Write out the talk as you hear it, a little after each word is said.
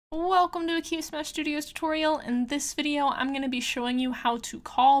Welcome to a KeySmash Studios tutorial. In this video, I'm going to be showing you how to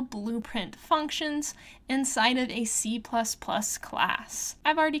call blueprint functions inside of a C++ class.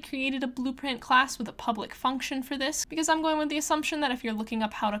 I've already created a blueprint class with a public function for this because I'm going with the assumption that if you're looking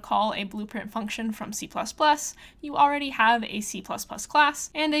up how to call a blueprint function from C++, you already have a C++ class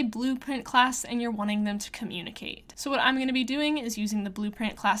and a blueprint class and you're wanting them to communicate. So what I'm going to be doing is using the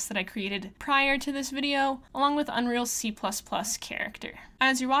blueprint class that I created prior to this video along with Unreal C++ character.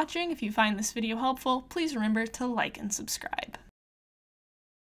 As you're watching, if you find this video helpful, please remember to like and subscribe.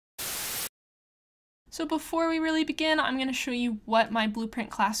 So before we really begin, I'm going to show you what my blueprint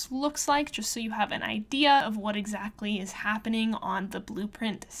class looks like, just so you have an idea of what exactly is happening on the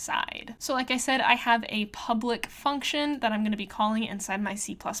blueprint side. So like I said, I have a public function that I'm going to be calling inside my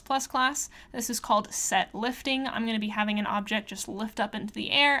C++ class. This is called setLifting. I'm going to be having an object just lift up into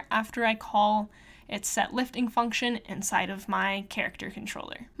the air after I call its setLifting function inside of my character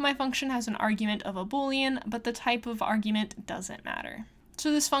controller. My function has an argument of a Boolean, but the type of argument doesn't matter. So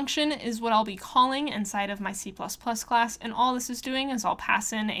this function is what I'll be calling inside of my C++ class, and all this is doing is I'll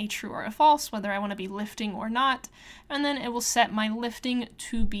pass in a true or a false, whether I want to be lifting or not, and then it will set my lifting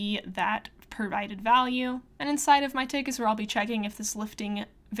to be that provided value. And inside of my tick is where I'll be checking if this lifting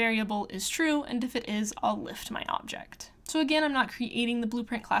variable is true, and if it is, I'll lift my object. So again, I'm not creating the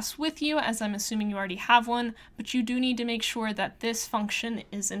blueprint class with you, as I'm assuming you already have one, but you do need to make sure that this function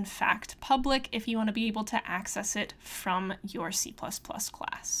is in fact public if you want to be able to access it from your C++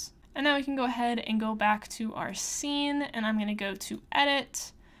 class. And now we can go ahead and go back to our scene, and I'm going to go to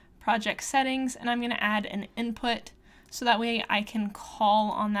Edit, Project Settings, and I'm going to add an input, so that way I can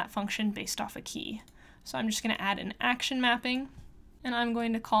call on that function based off a key. So I'm just going to add an action mapping. And I'm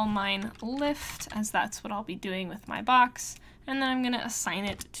going to call mine lift, as that's what I'll be doing with my box, and then I'm going to assign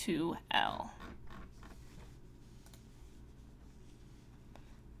it to L.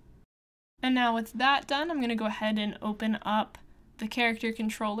 And now with that done, I'm going to go ahead and open up the character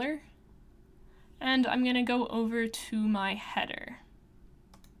controller, and I'm going to go over to my header.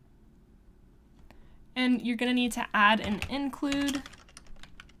 And you're going to need to add an include,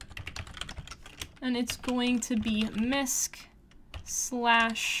 and it's going to be misc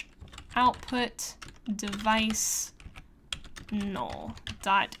 /output device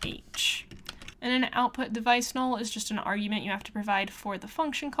null.h. And an output device null is just an argument you have to provide for the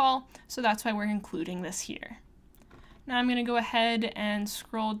function call, so that's why we're including this here. Now I'm going to go ahead and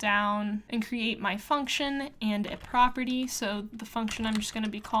scroll down and create my function and a property. So the function I'm just going to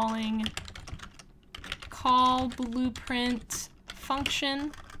be calling call blueprint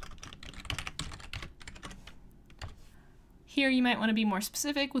function. Here you might want to be more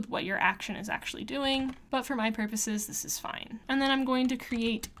specific with what your action is actually doing, but for my purposes this is fine. And then I'm going to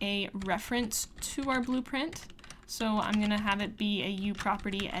create a reference to our blueprint. So I'm going to have it be a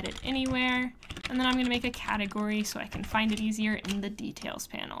uProperty edit anywhere, and then I'm going to make a category so I can find it easier in the details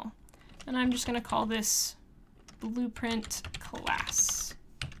panel. And I'm just going to call this blueprint class.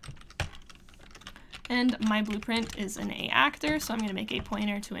 And my blueprint is an A actor, so I'm going to make a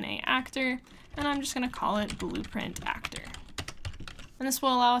pointer to an A actor, and I'm just going to call it blueprint actor. And this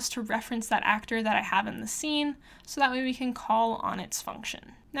will allow us to reference that actor that I have in the scene, so that way we can call on its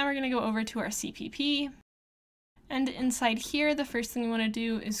function. Now we're going to go over to our CPP, and inside here the first thing we want to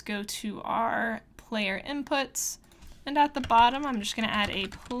do is go to our player inputs, and at the bottom I'm just going to add a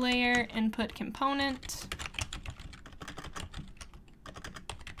player input component,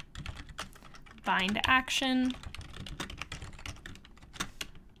 bind action.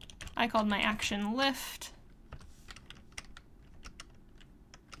 I called my action lift,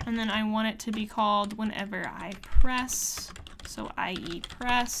 and then I want it to be called whenever I press, so IE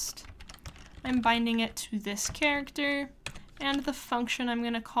pressed. I'm binding it to this character, and the function I'm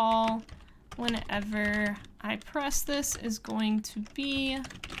going to call whenever I press this is going to be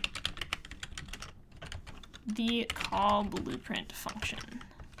the call blueprint function.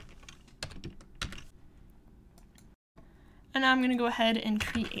 And now I'm going to go ahead and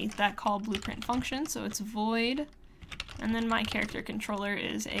create that call blueprint function, so it's void, and then my character controller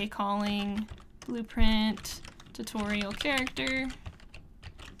is a calling blueprint tutorial character,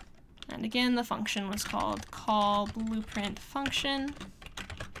 and again the function was called call blueprint function.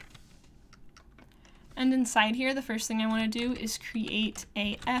 And inside here the first thing I want to do is create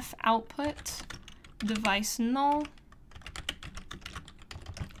a f output device null.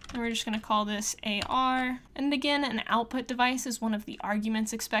 And we're just going to call this AR. And again, an output device is one of the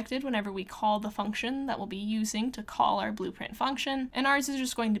arguments expected whenever we call the function that we'll be using to call our blueprint function. And ours is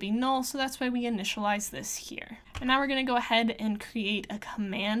just going to be null, so that's why we initialize this here. And now we're going to go ahead and create a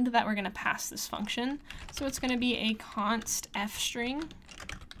command that we're going to pass this function. So it's going to be a const f string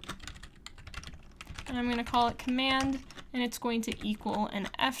and I'm going to call it command, and it's going to equal an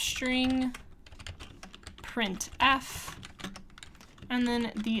f string, printf, and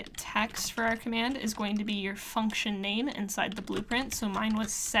then the text for our command is going to be your function name inside the blueprint. So mine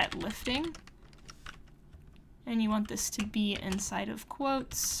was set lifting, and you want this to be inside of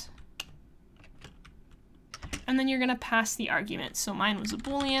quotes. And then you're going to pass the argument. So mine was a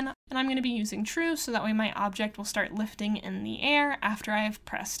Boolean, and I'm going to be using true, so that way my object will start lifting in the air after I have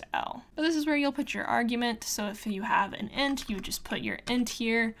pressed L. But this is where you'll put your argument. So if you have an int, you would just put your int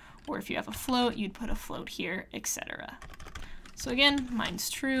here, or if you have a float, you'd put a float here, etc. So again, mine's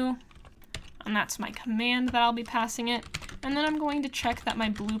true, and that's my command that I'll be passing it. And then I'm going to check that my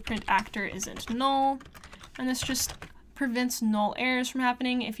blueprint actor isn't null, and this just prevents null errors from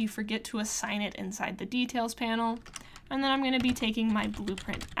happening if you forget to assign it inside the details panel. And then I'm going to be taking my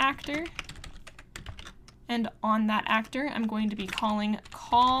blueprint actor, and on that actor, I'm going to be calling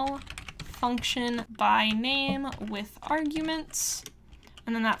CallFunctionByNameWithArguments,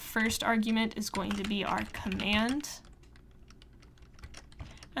 and then that first argument is going to be our command.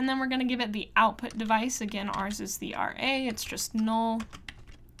 And then we're going to give it the output device. Again, ours is the RA, it's just null.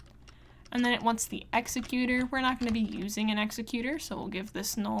 And then it wants the executor. We're not going to be using an executor, so we'll give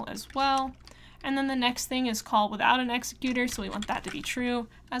this null as well. And then the next thing is call without an executor, so we want that to be true,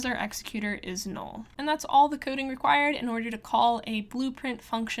 as our executor is null. And that's all the coding required in order to call a blueprint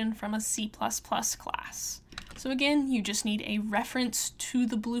function from a C++ class. So again, you just need a reference to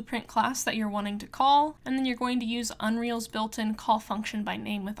the blueprint class that you're wanting to call, and then you're going to use Unreal's built-in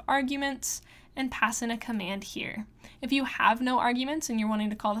CallFunctionByNameWithArguments and pass in a command here. If you have no arguments and you're wanting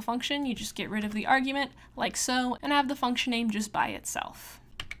to call the function, you just get rid of the argument, like so, and have the function name just by itself.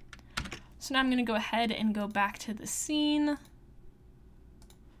 So now I'm going to go ahead and go back to the scene,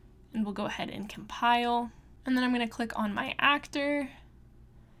 and we'll go ahead and compile. And then I'm going to click on my actor,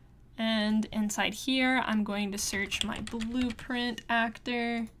 and inside here, I'm going to search my blueprint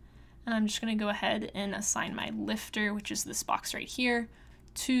actor, and I'm just going to go ahead and assign my lifter, which is this box right here,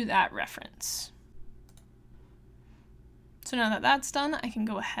 to that reference. So now that that's done, I can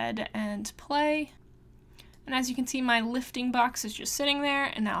go ahead and play. And as you can see, my lifting box is just sitting there,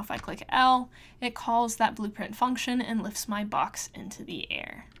 and now if I click L, it calls that blueprint function and lifts my box into the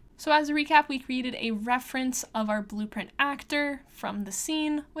air. So as a recap, we created a reference of our blueprint actor from the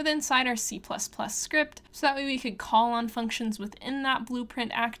scene inside our C++ script, so that way we could call on functions within that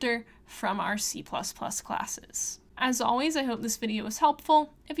blueprint actor from our C++ classes. As always, I hope this video was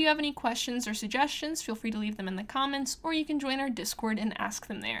helpful. If you have any questions or suggestions, feel free to leave them in the comments, or you can join our Discord and ask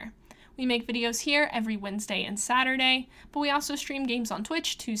them there. We make videos here every Wednesday and Saturday, but we also stream games on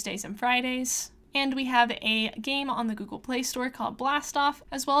Twitch Tuesdays and Fridays. And we have a game on the Google Play Store called Blast Off,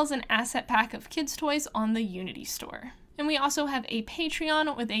 as well as an asset pack of kids' toys on the Unity Store. And we also have a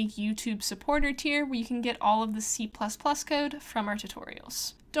Patreon with a YouTube supporter tier where you can get all of the C++ code from our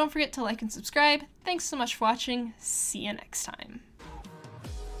tutorials. Don't forget to like and subscribe. Thanks so much for watching. See you next time.